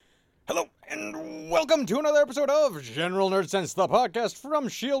Welcome to another episode of General Nerd Sense, the podcast from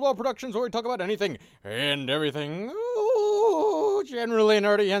Shieldwell Productions, where we talk about anything and everything. Ooh, generally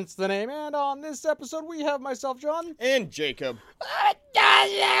nerdy, hence the name. And on this episode, we have myself, John. And Jacob.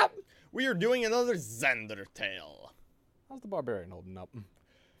 We are doing another Zender tale. How's the barbarian holding up?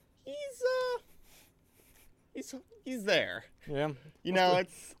 He's there. Yeah.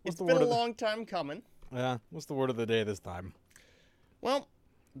 It's been a long time coming. Yeah. What's the word of the day this time? Well,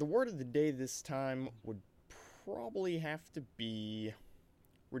 the word of the day this time would probably have to be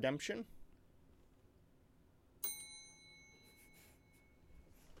redemption.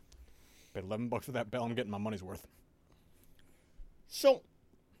 Paid $11 for that bell. I'm getting my money's worth. So,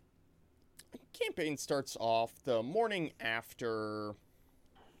 the campaign starts off the morning after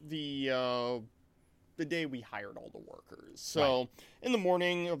the day we hired all the workers. So, Right. In the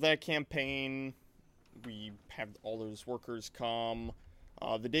morning of that campaign, we have all those workers come.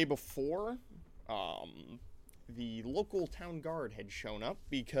 The day before, the local town guard had shown up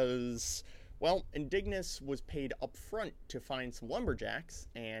because, well, Indignus was paid up front to find some lumberjacks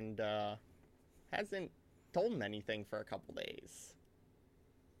and hasn't told them anything for a couple days.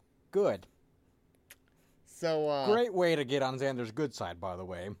 Good. So, Great way to get on Xander's good side, by the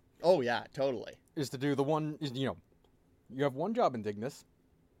way, Oh, yeah, totally. is to do the one, you have one job in Dignus.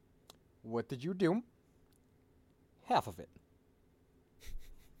 What did you do? Half of it.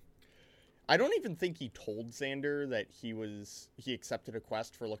 I don't even think he told Xander that he accepted a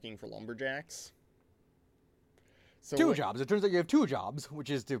quest for looking for lumberjacks. So Two jobs. It turns out you have two jobs, which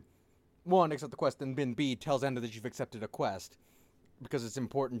is to, one, accept the quest, and then B, tell Xander that you've accepted a quest, because it's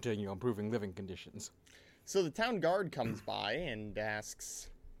important to, improving living conditions. So the town guard comes by and asks,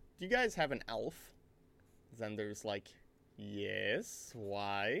 "Do you guys have an elf?" Xander's like, "Yes,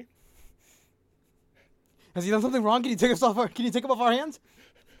 why?" Has he done something wrong? Can you take him off our hands?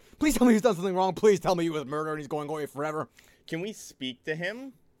 Please tell me he's done something wrong. Please tell me he was murdered and he's going away forever. Can we speak to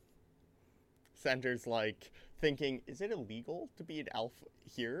him? Xander's like, thinking, is it illegal to be an elf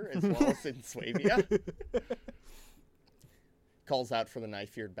here as well as in Swavia? Calls out for the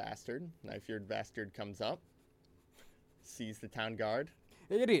knife-eared bastard. Knife-eared bastard comes up, sees the town guard.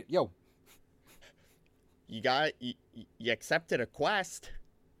 Hey, idiot, yo. You accepted a quest.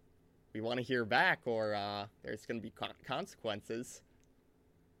 We want to hear back, or there's going to be consequences.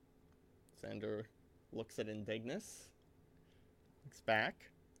 Xander looks at Indignus. Looks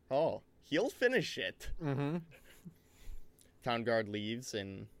back. Oh, he'll finish it. Mm-hmm. Town guard leaves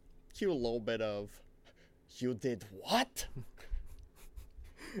and cue a little bit of, "You did what?"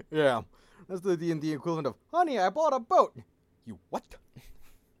 Yeah. That's the equivalent of, honey, I bought a boat. You what?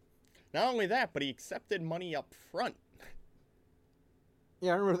 Not only that, but he accepted money up front.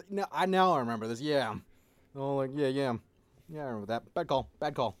 Yeah, I remember. Now I remember this, yeah. Oh, like, yeah. Yeah, I remember that. Bad call.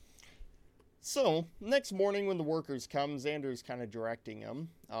 So, next morning when the workers come, Xander's kind of directing them.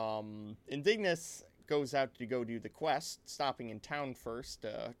 Indignus goes out to go do the quest, stopping in town first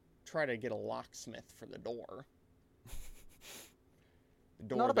to try to get a locksmith for the door.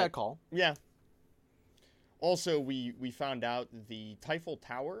 Not a bad call. Yeah. Also, we found out the Typhel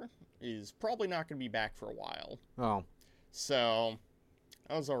Tower is probably not going to be back for a while. Oh. So,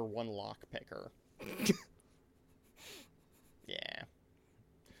 that was our one lock picker. Yeah.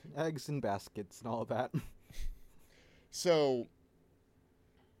 Eggs and baskets and all of that. So,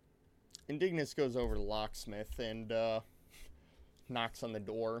 Indignus goes over to the locksmith and knocks on the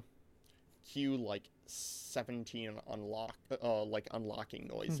door. Cue, 17 unlocking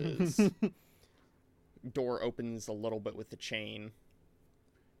noises. Door opens a little bit with the chain.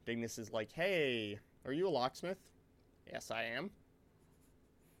 Indignus is like, "Hey, are you a locksmith?" "Yes, I am."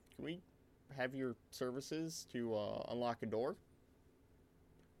 "Can we have your services to unlock a door?"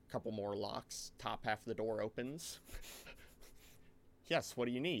 Couple more locks. Top half of the door opens. "Yes, what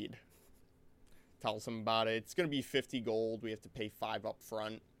do you need?" Tells him about it. It's going to be 50 gold. We have to pay 5 up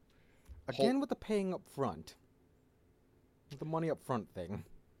front. Again with the paying up front. With the money up front thing.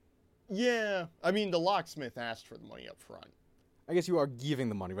 Yeah. I mean, the locksmith asked for the money up front. I guess you are giving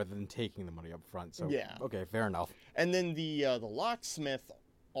the money rather than taking the money up front, so... Yeah. Okay, fair enough. And then the locksmith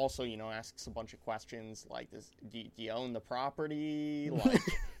also, asks a bunch of questions like, do you own the property? Like...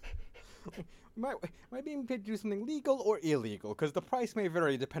 Might be paid to do something legal or illegal, because the price may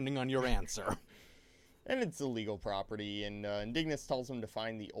vary depending on your answer. And it's illegal property, and Indignus tells him to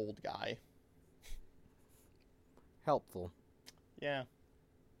find the old guy. Helpful. Yeah.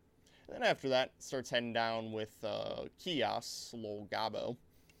 And then after that, starts heading down with Kios, Lol Gabo.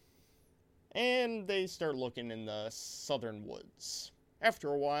 And they start looking in the southern woods. After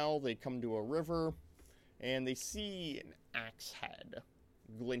a while, they come to a river, and they see an axe head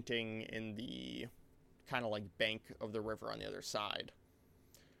glinting in the kind of like bank of the river on the other side.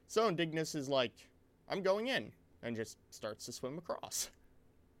 So Indignus is like, I'm going in, and just starts to swim across.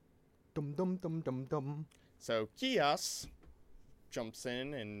 Dum dum dum dum dum. So Kias jumps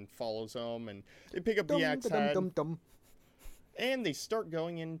in and follows him, and they pick up Dum the axe dum head, dum dum. and they start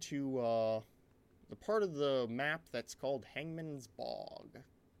going into the part of the map that's called Hangman's Bog.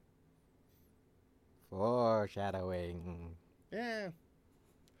 Foreshadowing. Yeah.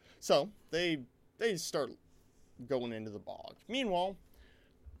 So they start going into the bog. Meanwhile,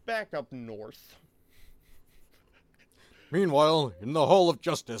 back up north. Meanwhile, in the Hall of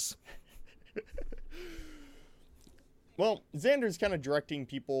Justice. Well, Xander's kind of directing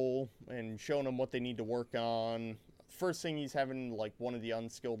people and showing them what they need to work on. First thing he's having, like, one of the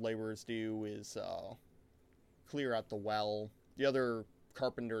unskilled laborers do is clear out the well. The other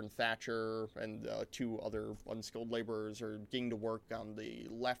carpenter and thatcher and 2 other unskilled laborers are getting to work on the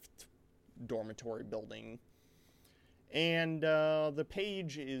left dormitory building. And the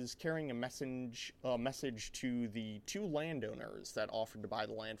page is carrying a message to the 2 landowners that offered to buy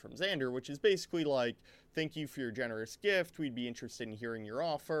the land from Xander, which is basically like, thank you for your generous gift. We'd be interested in hearing your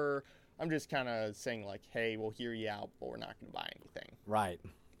offer. I'm just kind of saying like, hey, we'll hear you out, but we're not going to buy anything. Right.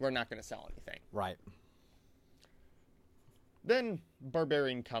 We're not going to sell anything. Right. Then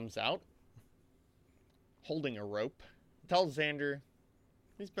Barbarian comes out, holding a rope, tells Xander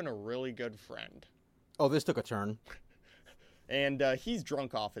he's been a really good friend. Oh, this took a turn. And he's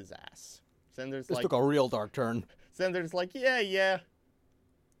drunk off his ass. This took a real dark turn. Xander's like, yeah.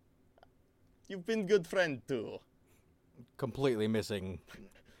 You've been good friend too. Completely missing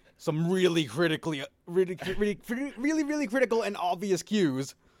some really critical and obvious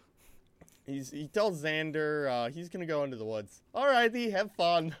cues. He tells Xander he's gonna go into the woods. Alrighty, have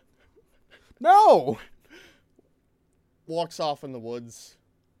fun. No! Walks off in the woods.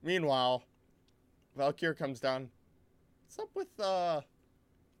 Meanwhile, Valkyr comes down. What's up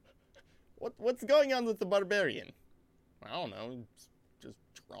with what's going on with the barbarian? I don't know, he's just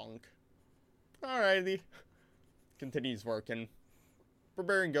drunk. Alrighty. Continues working.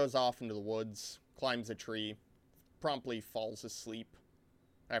 Barbarian goes off into the woods, climbs a tree, promptly falls asleep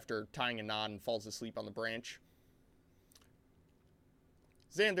after tying a knot and falls asleep on the branch.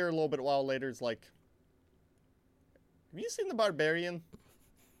 Xander, a little bit while later, is like, have you seen the barbarian?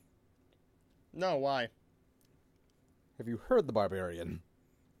 No, why? Have you heard the barbarian?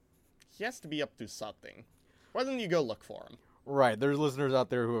 He has to be up to something. Why don't you go look for him? Right, there's listeners out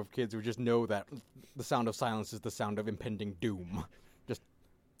there who have kids who just know that the sound of silence is the sound of impending doom. Just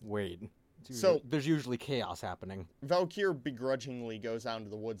wait. So there's usually chaos happening. Valkyr begrudgingly goes out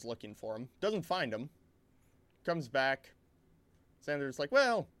into the woods looking for him. Doesn't find him. Comes back. Xander's like,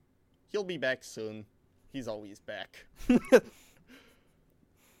 well, he'll be back soon. He's always back.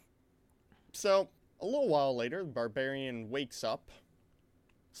 So, a little while later, the barbarian wakes up,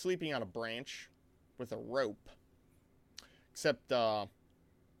 sleeping on a branch with a rope. Except,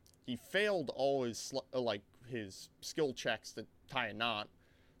 he failed all his, his skill checks to tie a knot.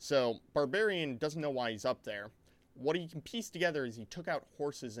 So, Barbarian doesn't know why he's up there. What he can piece together is he took out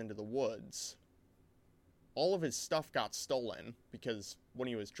horses into the woods. All of his stuff got stolen because when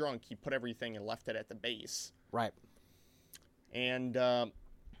he was drunk, he put everything and left it at the base. Right. And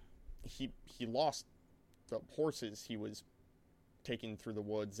he lost the horses he was taking through the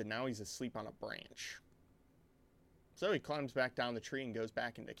woods, and now he's asleep on a branch. So he climbs back down the tree and goes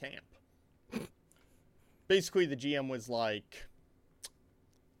back into camp. Basically, the GM was like,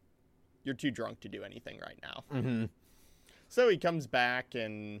 you're too drunk to do anything right now. Mm-hmm. So he comes back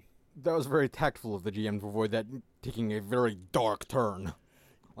and... That was very tactful of the GM to avoid that taking a very dark turn.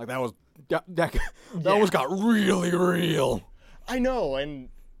 Like, that was... That almost got really real. I know, and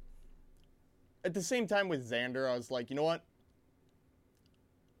at the same time with Xander, I was like, you know what?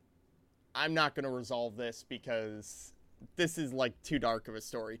 I'm not going to resolve this because this is, like, too dark of a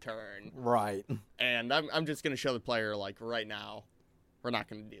story turn. Right. And I'm just going to show the player, like, right now, we're not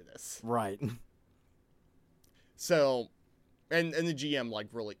going to do this. Right. So, and the GM, like,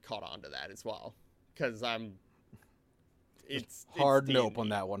 really caught on to that as well. Because it's hard D&D. nope on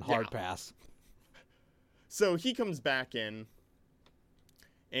that one. Hard Yeah. pass. So he comes back in,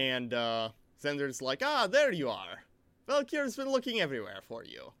 and Xander's like, there you are. Valkyr's been looking everywhere for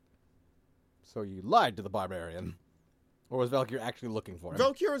you. So you lied to the barbarian. Or was Valkyr actually looking for him?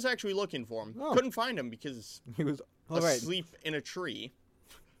 Valkyr was actually looking for him. Oh. Couldn't find him because He was asleep in a tree.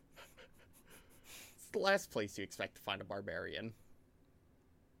 It's the last place you expect to find a barbarian.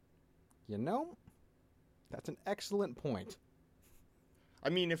 You know, that's an excellent point. I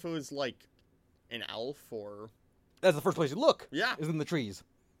mean, if it was like an elf or... That's the first place you look. Yeah. Is in the trees.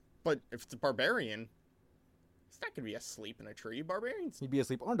 But if it's a barbarian, He's not going to be asleep in a tree. Barbarians. He'd be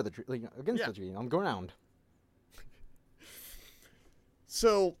asleep under the tree, like, against the tree, on the ground.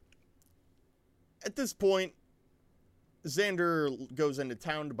 So, at this point, Xander goes into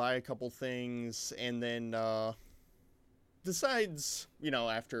town to buy a couple things, and then decides,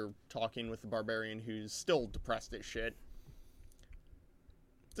 after talking with the barbarian who's still depressed as shit,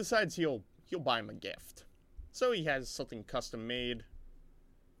 decides he'll buy him a gift. So he has something custom made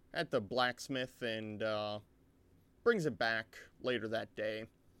at the blacksmith and brings it back later that day.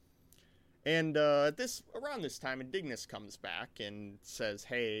 And around this time, Indignus comes back and says,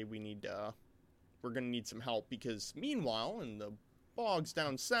 "Hey, we're gonna need some help," because meanwhile, in the bogs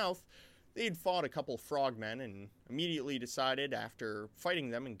down south, they'd fought a couple frogmen and immediately decided, after fighting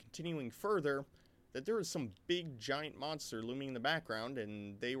them and continuing further, that there was some big giant monster looming in the background,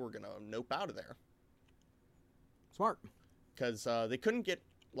 and they were gonna nope out of there. Smart. Because they couldn't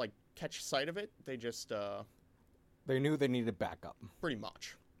catch sight of it. They just They knew they needed backup. pretty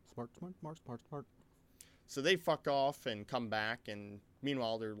much. Smart. So they fuck off and come back, and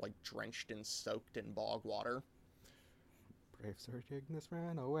meanwhile they're drenched and soaked in bog water. Brave Sir Indignus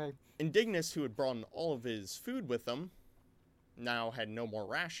ran away. Indignus, who had brought all of his food with him, now had no more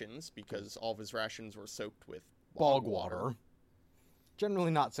rations because all of his rations were soaked with Bog water.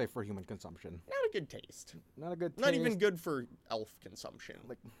 Generally not safe for human consumption. Not a good taste. Not a good taste. Not even good for elf consumption.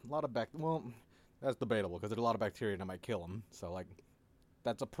 Like, a lot of well, that's debatable, because there's a lot of bacteria that might kill them. So,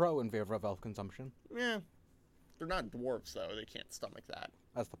 that's a pro in favor of elf consumption. Yeah. They're not dwarves, though. They can't stomach that.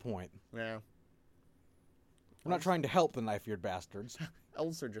 That's the point. Yeah. I'm not trying to help the knife-eared bastards.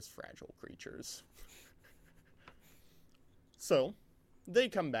 Elves are just fragile creatures. So, they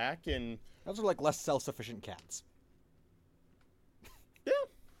come back and... Those are less self-sufficient cats. Yeah.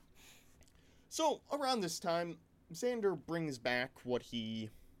 So, around this time, Xander brings back what he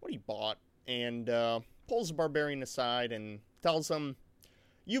bought and pulls the barbarian aside and tells him,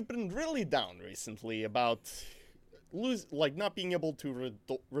 "You've been really down recently about not being able to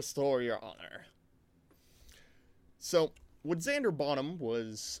restore your honor." So, what Xander bought him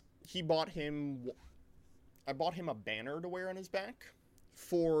was, I bought him a banner to wear on his back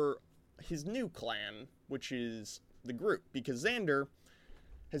for his new clan, which is the group, because Xander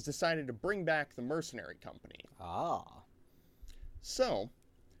has decided to bring back the mercenary company. Ah. So,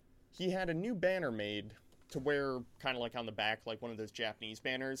 he had a new banner made to wear kind of on the back, like one of those Japanese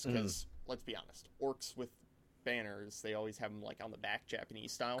banners, because, let's be honest, orcs with banners, they always have them on the back,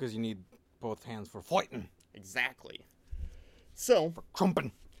 Japanese style. Because you need both hands for fighting. Exactly. So, For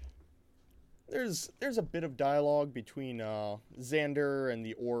crumping. there's a bit of dialogue between Xander and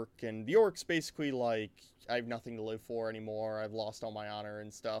the orc, and the orc's basically "I have nothing to live for anymore, I've lost all my honor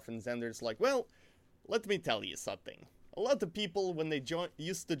and stuff," and Xander's "Well, let me tell you something. A lot of people, when they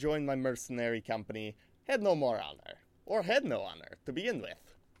used to join my mercenary company, had no more honor, or had no honor to begin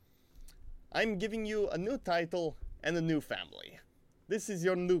with. I'm giving you a new title and a new family. This is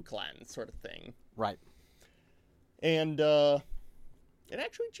your new clan," sort of thing. Right. And it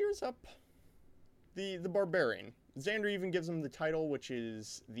actually cheers up the barbarian. Xander even gives him the title, which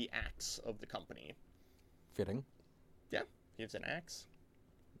is the axe of the company. Fitting. Yeah, he has an axe.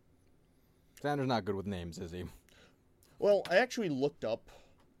 Xander's not good with names, is he? Well, I actually looked up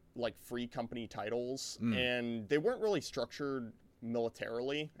free company titles, and they weren't really structured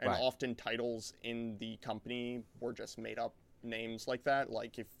militarily, and Right. often titles in the company were just made up names like that.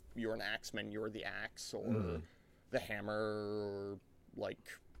 Like if you're an axeman, you're the axe, or the hammer, or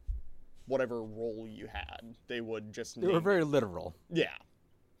whatever role you had. They would just They were very literal. Yeah.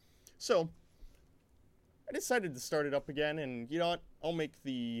 So, I decided to start it up again, and you know what? I'll make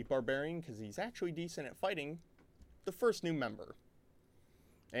the barbarian, because he's actually decent at fighting, the first new member.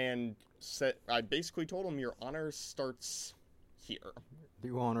 And I basically told him, your honor starts here.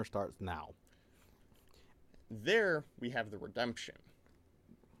 The honor starts now. There, we have the redemption.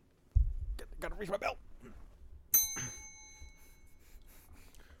 Gotta reach my belt.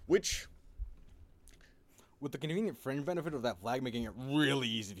 Which, With the convenient fringe benefit of that flag making it really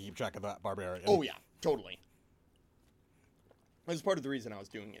easy to keep track of that barbarian. oh yeah, totally. That's part of the reason I was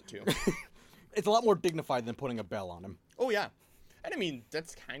doing it, too. It's a lot more dignified than putting a bell on him. Oh yeah. And I mean,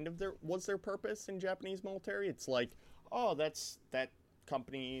 that's kind of their purpose in Japanese military. It's oh, that's that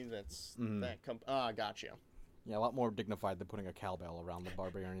company, that's that company. Ah, gotcha. Yeah, a lot more dignified than putting a cowbell around the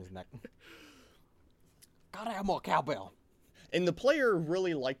barbarian's neck. Gotta have more cowbell. And the player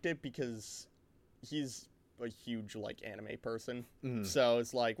really liked it because he's a huge anime person. So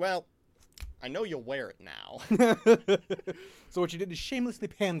it's well, I know you'll wear it now. So what you did is shamelessly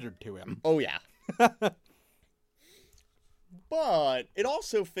pandered to him. Oh yeah. But it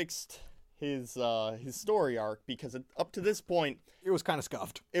also fixed his story arc, because up to this point It was kind of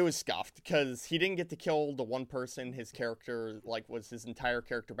scuffed. it was scuffed because he didn't get to kill the one person his character was his entire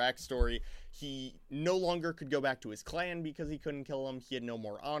character backstory. He no longer could go back to his clan because he couldn't kill him. He had no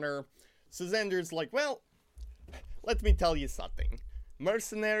more honor. So Xander's like, well, let me tell you something.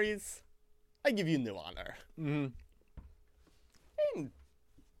 Mercenaries, I give you new honor. Mm-hmm. And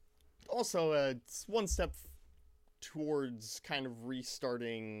also, it's one step towards kind of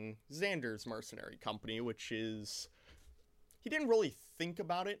restarting Xander's mercenary company, which is... He didn't really think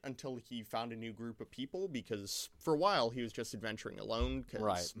about it until he found a new group of people, because for a while he was just adventuring alone,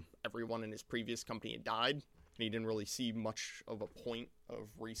 because everyone in his previous company had died, and he didn't really see much of a point of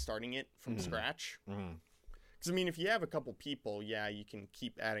restarting it from scratch. Because, I mean, if you have a couple people, yeah, you can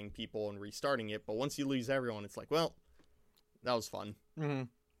keep adding people and restarting it, but once you lose everyone, it's like, well, that was fun.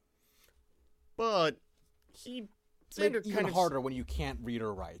 But he... Xander even harder when you can't read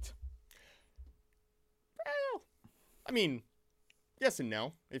or write. Well, I mean, yes and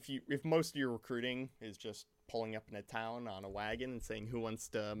no. If most of your recruiting is just pulling up in a town on a wagon and saying who wants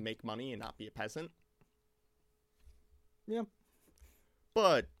to make money and not be a peasant. Yeah.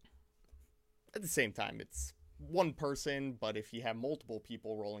 But at the same time, it's one person, but if you have multiple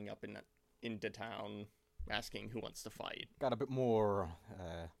people rolling up into town asking who wants to fight. Got a bit more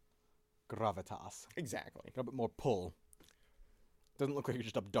gravitas. Exactly. Got a bit more pull. Doesn't look like you're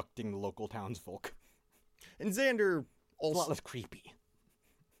just abducting the local townsfolk. And Xander It's also... a lot less creepy.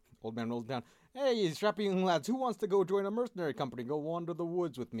 Old man rolls down. Hey, you strappy young lads, who wants to go join a mercenary company? Go wander the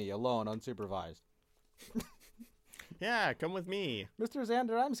woods with me, alone, unsupervised. Yeah, come with me. Mr.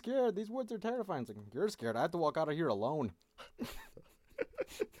 Xander, I'm scared. These woods are terrifying. It's like, you're scared. I have to walk out of here alone.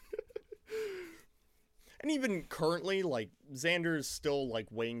 And even currently, like, Xander's still, like,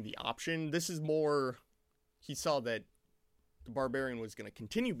 weighing the option. This is more... He saw that the barbarian was going to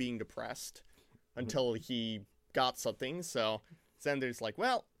continue being depressed until he got something. So Xander's like,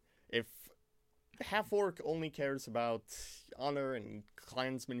 well, if the half-orc only cares about honor and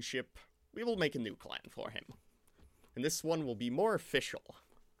clansmanship, we will make a new clan for him. And this one will be more official.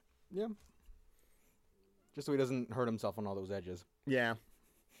 Yeah. Just so he doesn't hurt himself on all those edges. Yeah.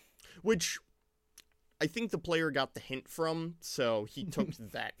 Which... I think the player got the hint from, so he took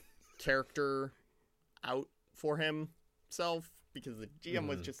that character out for himself, because the GM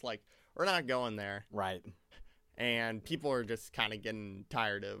was just like, we're not going there. Right. And people are just kind of getting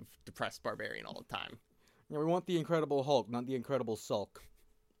tired of depressed barbarian all the time. Yeah, we want the Incredible Hulk, not the Incredible Sulk.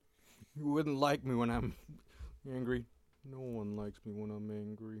 You wouldn't like me when I'm angry. No one likes me when I'm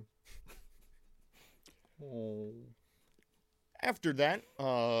angry. Oh. After that,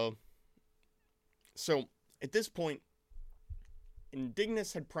 so, at this point,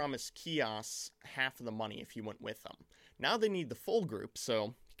 Indignus had promised Kios half of the money if he went with them. Now they need the full group,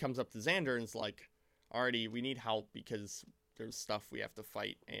 so he comes up to Xander and is like, alrighty, we need help because there's stuff we have to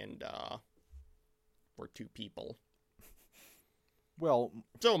fight, and, we're 2 people. Well...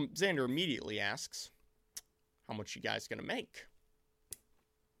 So, Xander immediately asks, how much you guys gonna make?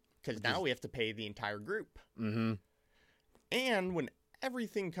 Because now we have to pay the entire group. Mm-hmm. And when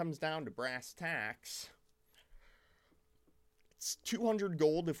everything comes down to brass tacks, it's 200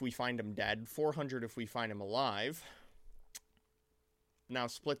 gold if we find him dead, 400 if we find him alive. Now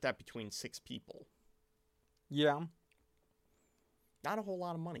split that between 6 people. Yeah. Not a whole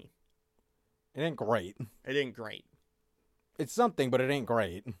lot of money. It ain't great. It ain't great. It's something, but it ain't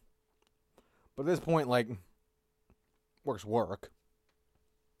great. But at this point, like, work's work.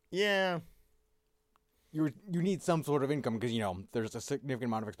 Yeah. You need some sort of income because, you know, there's a significant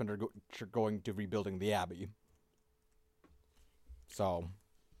amount of expenditure going to rebuilding the abbey. So.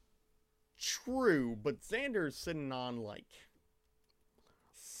 True, but Xander's sitting on, like,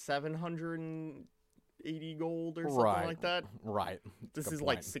 780 gold or something like that. Right. This Good is point.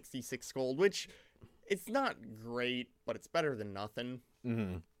 like 66 gold, which, it's not great, but it's better than nothing.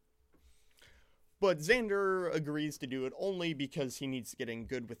 Mm-hmm. But Xander agrees to do it only because he needs to get in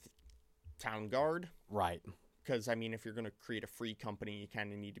good with Town Guard. Right. Because, I mean, if you're going to create a free company, you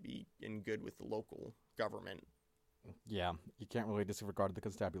kind of need to be in good with the local government. Yeah, you can't really disregard the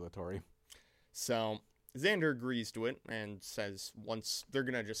constabulary. So, Xander agrees to it and says once they're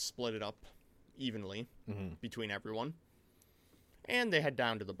going to just split it up evenly between everyone. And they head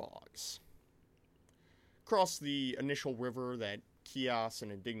down to the bogs. Cross the initial river that Kios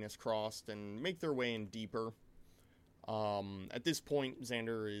and Indignus crossed and make their way in deeper. At this point,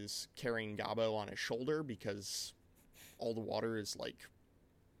 Xander is carrying Gabo on his shoulder because all the water is like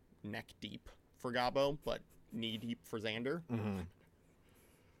neck deep for Gabo, but knee deep for Xander. Mm-hmm.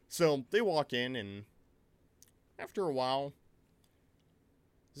 So they walk in, and after a while,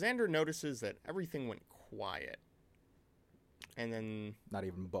 Xander notices that everything went quiet. And then... Not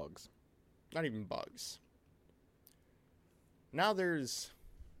even bugs. Not even bugs. Now there's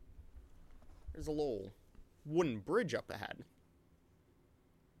a little wooden bridge up ahead.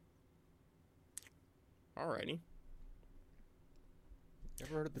 Alrighty.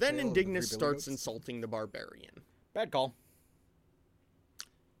 Ever heard of the Then tale of the Indignus three billy starts goats? insulting the barbarian. Bad call.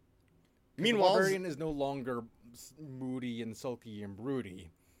 Meanwhile, the barbarian is no longer moody and sulky and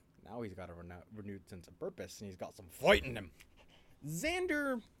broody. Now he's got a renewed sense of purpose, and he's got some fight in him.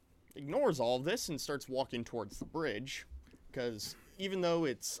 Xander ignores all of this and starts walking towards the bridge, because even though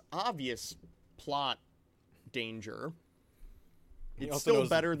it's obvious plot danger, it's still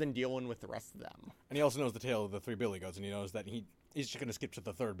better than dealing with the rest of them. And he also knows the tale of the three billy goats, and he knows that he's just going to skip to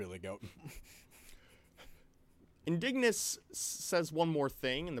the third billy goat. Indignus says one more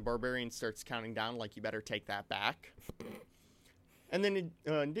thing, and the barbarian starts counting down like, you better take that back. And then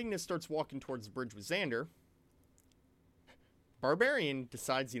Indignus starts walking towards the bridge with Xander. Barbarian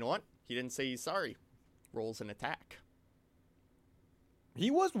decides, you know what? He didn't say he's sorry. Rolls an attack.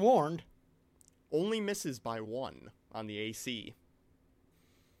 He was warned. Only misses by 1 on the AC.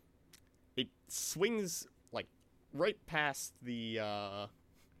 It swings, like, right past the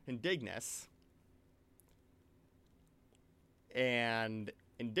Indignus. And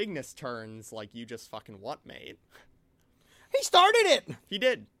Indignus turns like, you just fucking what, mate? He started it! He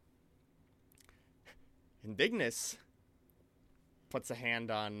did. Indignus puts a hand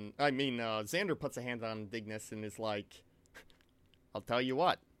on... Xander puts a hand on Indignus and is like, I'll tell you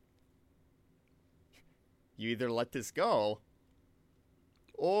what. You either let this go,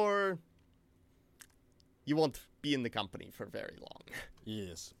 or you won't be in the company for very long.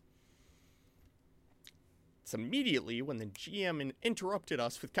 Yes. It's immediately when the GM interrupted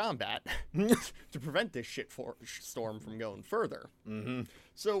us with combat to prevent this storm from going further. Mm-hmm.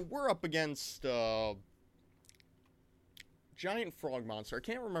 So we're up against giant frog monster. I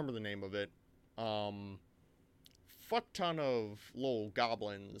can't remember the name of it. Fuck ton of little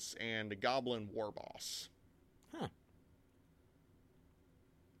goblins and a goblin war boss. Huh.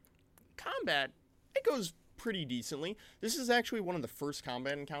 Combat, it goes pretty decently. This is actually one of the first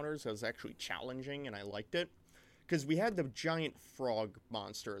combat encounters that was actually challenging, and I liked it. Because we had the giant frog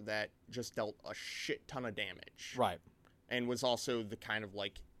monster that just dealt a shit ton of damage. Right. And was also the kind of,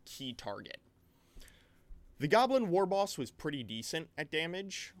 like, key target. The Goblin War Boss was pretty decent at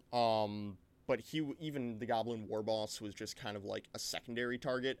damage, but even the Goblin War Boss was just kind of like a secondary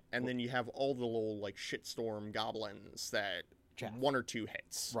target, and then you have all the little, like, shitstorm goblins that 1 or 2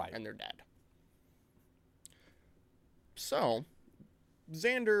 hits, right, and they're dead. So,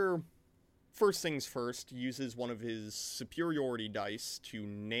 Xander, first things first, uses one of his superiority dice to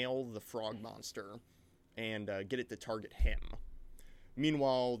nail the frog monster and get it to target him.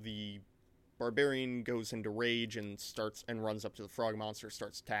 Meanwhile, the barbarian goes into rage and runs up to the frog monster,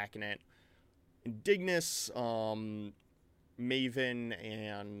 starts attacking it. Indignus, Maven,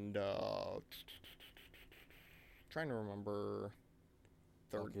 and trying to remember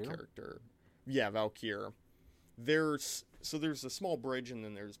third Valkyr? character. Yeah, Valkyr. There's a small bridge and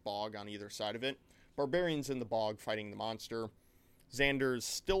then there's bog on either side of it. Barbarian's in the bog fighting the monster. Xander's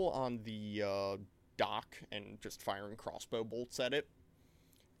still on the dock and just firing crossbow bolts at it.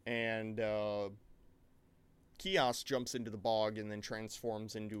 And Kios jumps into the bog and then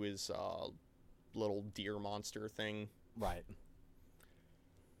transforms into his little deer monster thing. Right.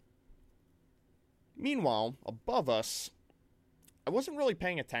 Meanwhile, above us, I wasn't really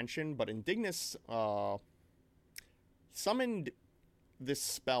paying attention, but Indignus summoned this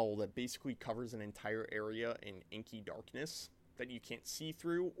spell that basically covers an entire area in inky darkness that you can't see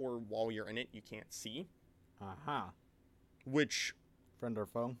through, or while you're in it, you can't see. Uh-huh. Which... Friend or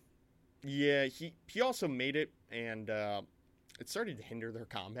foe? Yeah, he also made it, and it started to hinder their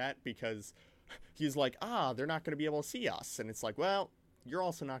combat, because he's like, they're not going to be able to see us. And it's like, well, you're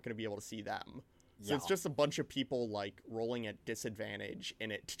also not going to be able to see them. So it's just a bunch of people, like, rolling at disadvantage in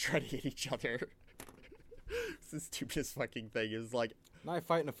it to try to hit each other. It's the stupidest fucking thing. It's like... Knife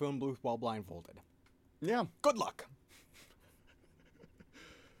fight in a phone booth while blindfolded. Yeah. Good luck!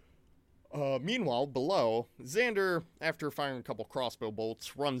 Meanwhile, below, Xander, after firing a couple crossbow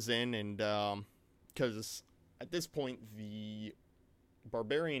bolts, runs in and, because at this point, the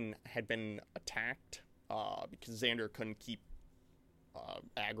barbarian had been attacked, because Xander couldn't keep,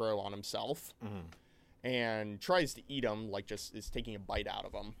 aggro on himself, and tries to eat him, like, just is taking a bite out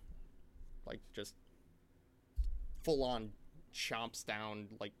of him. Like, just full-on chomps down,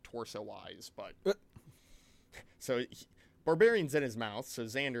 like, torso-wise, but... So, Barbarian's in his mouth, so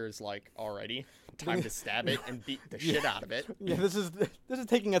Xander is like, alrighty, time to stab it and beat the shit out of it. Yeah, this is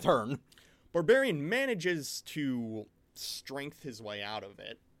taking a turn. Barbarian manages to strength his way out of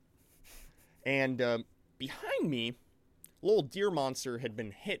it. And behind me, little deer monster had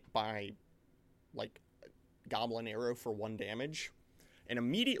been hit by, like, goblin arrow for 1 damage, and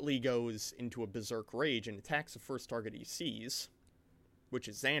immediately goes into a berserk rage and attacks the first target he sees, which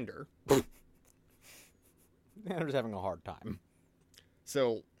is Xander. Xander's having a hard time.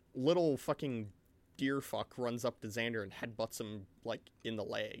 So, little fucking deer fuck runs up to Xander and headbutts him, like, in the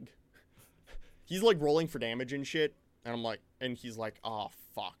leg. He's, like, rolling for damage and shit, and I'm like, and he's like, oh,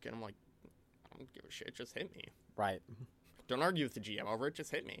 fuck. And I'm like, I don't give a shit, just hit me. Right. Don't argue with the GM over it,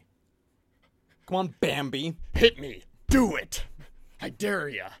 just hit me. Come on, Bambi. Hit me. Do it. I dare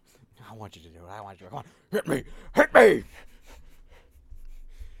ya. I want you to do it. I want you to. Come on. Hit me. Hit me.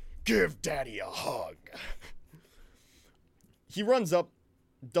 Give Daddy a hug. He runs up,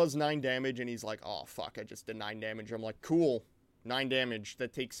 does 9 damage, and he's like, oh, fuck, I just did 9 damage. I'm like, cool. 9 damage.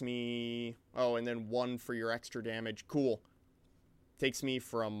 That takes me... Oh, and then 1 for your extra damage. Cool. Takes me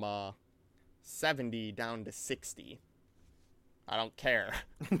from 70 down to 60. I don't care.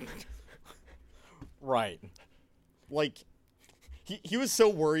 Right. Like, he was so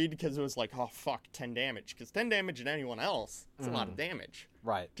worried because it was like, oh, fuck, 10 damage. Because 10 damage to anyone else is a lot of damage.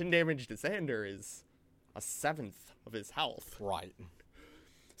 Right. 10 damage to Xander is a 1/7 of his health. Right.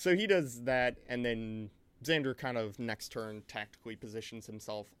 So he does that, and then Xander kind of next turn tactically positions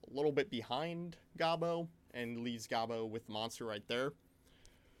himself a little bit behind Gabo and leaves Gabo with the monster right there.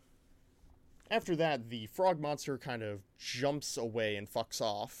 After that, the frog monster kind of jumps away and fucks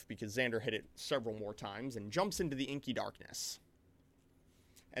off because Xander hit it several more times and jumps into the inky darkness.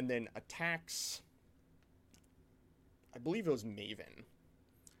 And then attacks, I believe it was Maven.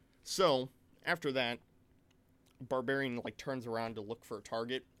 So, after that, Barbarian, like, turns around to look for a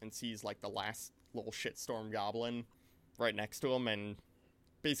target and sees, like, the last little shitstorm goblin right next to him and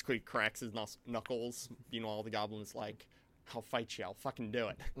basically cracks his knuckles. Meanwhile, the goblin's like, I'll fight you, I'll fucking do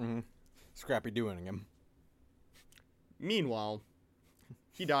it. Mm-hmm. Scrappy doing him. Meanwhile,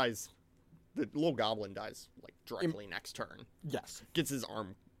 he dies. The little goblin dies, like, directly next turn. Yes. Gets his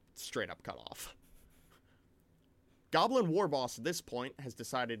arm straight up cut off. Goblin War Boss at this point has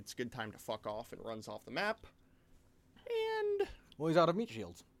decided it's a good time to fuck off and runs off the map. And... Well, he's out of meat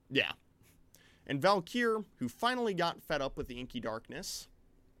shields. Yeah. And Valkyr, who finally got fed up with the inky darkness,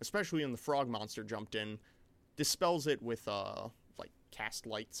 especially when the frog monster jumped in, dispels it with a, like, cast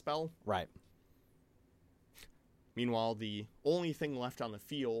light spell. Right. Meanwhile, the only thing left on the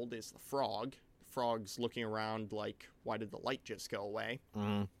field is the frog. The frog's looking around like, why did the light just go away?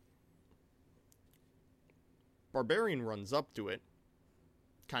 Mm-hmm. Barbarian runs up to it,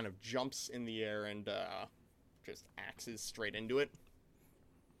 kind of jumps in the air and just axes straight into it.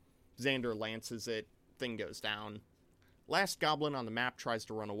 Xander lances it, thing goes down. Last goblin on the map tries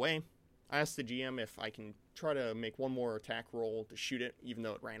to run away. I asked the GM if I can try to make one more attack roll to shoot it, even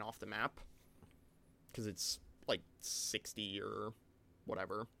though it ran off the map. Because it's like 60 or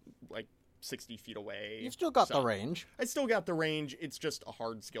whatever, like 60 feet away. You've still got the range. I still got the range, it's just a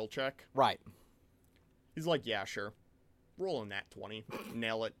hard skill check. Right. He's like, yeah, sure. Rolling that 20.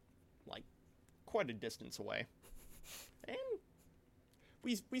 Nail it, like, quite a distance away. And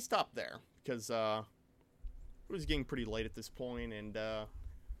we stopped there, because it was getting pretty late at this point, and I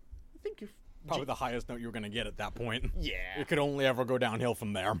think if... Probably the highest note you were going to get at that point. Yeah. It could only ever go downhill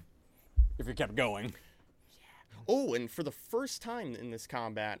from there, if you kept going. Oh, and for the first time in this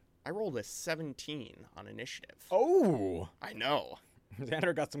combat, I rolled a 17 on initiative. Oh! I know.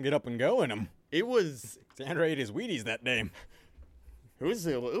 Xander got some get up and go in him. It was... Xander ate his Wheaties that day. It was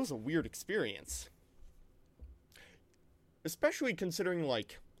a weird experience. Especially considering,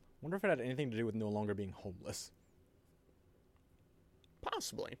 like... Wonder if it had anything to do with no longer being homeless.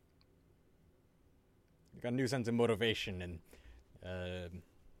 Possibly. You got a new sense of motivation and,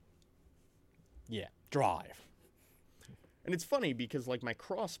 yeah, drive. And it's funny because, like, my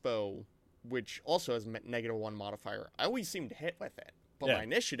crossbow, which also has -1 modifier, I always seem to hit with it. But Yeah. my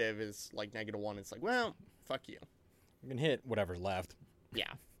initiative is, like, -1. It's like, well, fuck you. You can hit whatever's left.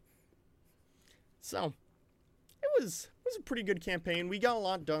 Yeah. So, it was a pretty good campaign. We got a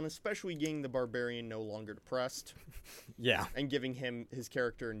lot done, especially getting the Barbarian no longer depressed. Yeah. And giving his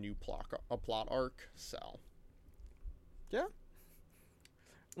character a new plot arc, so. Yeah.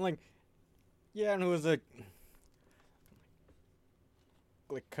 Like, yeah, and it was a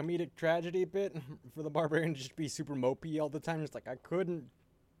like comedic tragedy bit for the Barbarian to just be super mopey all the time. It's like, I couldn't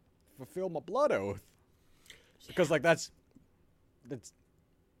fulfill my blood oath. Because, like, that's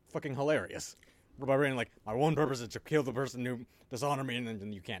fucking hilarious. barbarian, like, my one purpose is to kill the person who dishonored me, and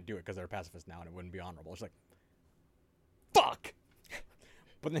then you can't do it because they're a pacifist now and it wouldn't be honorable. It's like, fuck!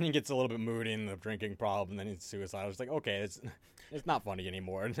 But then he gets a little bit moody in the drinking problem, and then he's suicidal. It's like, okay, it's not funny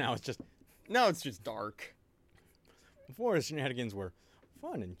anymore. And now it's just dark. Before, his shenanigans were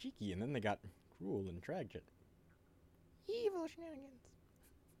fun and cheeky, and then they got cruel and tragic. Evil shenanigans.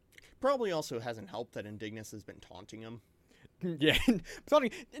 Probably also hasn't helped that Indignus has been taunting him. Yeah,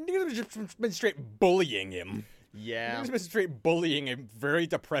 Indignus has just been straight bullying him. Yeah. Indignus has been straight bullying a very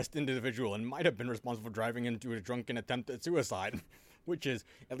depressed individual and might have been responsible for driving him to a drunken attempt at suicide, which is,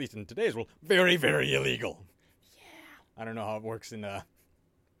 at least in today's world, very, very illegal. Yeah. I don't know how it works in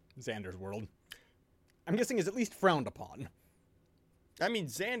Xander's world. I'm guessing it's at least frowned upon. I mean,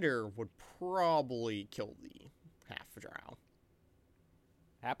 Xander would probably kill the half-drow.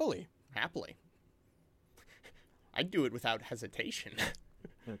 Happily. I'd do it without hesitation.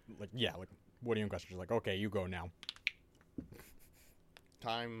 Like, what are your questions? Like, okay, you go now.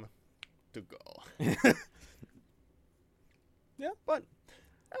 Time to go. Yeah. But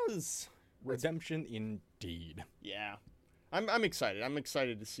that was... Redemption indeed. Yeah. I'm excited. I'm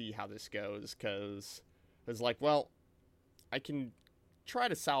excited to see how this goes, because it's like, well, I can try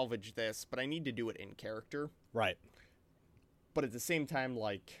to salvage this, but I need to do it in character. Right. But at the same time,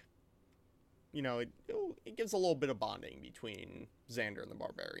 like, you know, it gives a little bit of bonding between Xander and the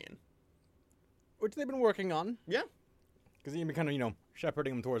Barbarian. Which they've been working on. Yeah. Because you've been kind of,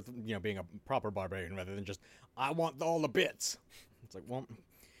 shepherding him towards, being a proper barbarian rather than just, I want all the bits. It's like, well,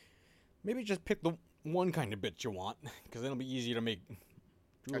 maybe just pick the one kind of bit you want, because then it'll be easier to make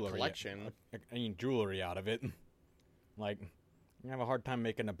jewelry. A collection. Jewelry out of it. Like, you have a hard time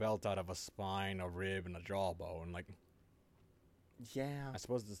making a belt out of a spine, a rib, and a jawbone. Like, yeah. I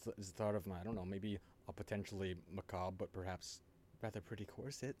suppose this is the thought of, I don't know, maybe a potentially macabre, but perhaps rather pretty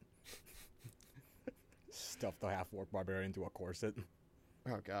corset. Stuff the half-orc barbarian into a corset.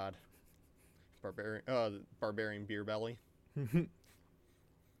 Oh, God. Barbarian beer belly. I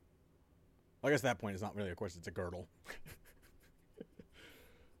guess at that point it's not really a corset, it's a girdle.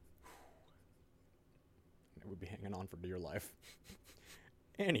 It would be hanging on for dear life.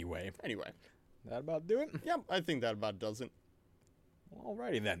 Anyway. That about do it? Yeah, I think that about does it.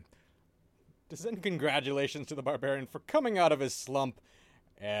 Alrighty then. To send congratulations to the barbarian for coming out of his slump,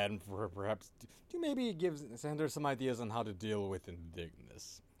 and for perhaps to maybe give Xander some ideas on how to deal with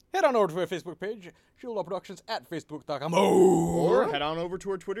Indignus. Head on over to our Facebook page, Shield Wall Productions, at facebook.com. Or head on over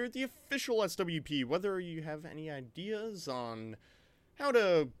to our Twitter, the official SWP, whether you have any ideas on how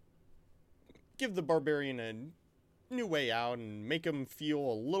to give the barbarian a new way out and make him feel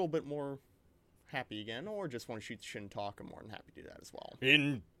a little bit more happy again, or just want to shoot the shit and talk, I'm more than happy to do that as well.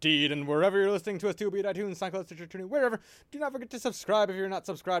 Indeed, and wherever you're listening to us, be it iTunes, SoundCloud, Stitcher, TuneIn, wherever, do not forget to subscribe if you're not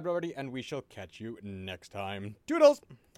subscribed already, and we shall catch you next time. Toodles!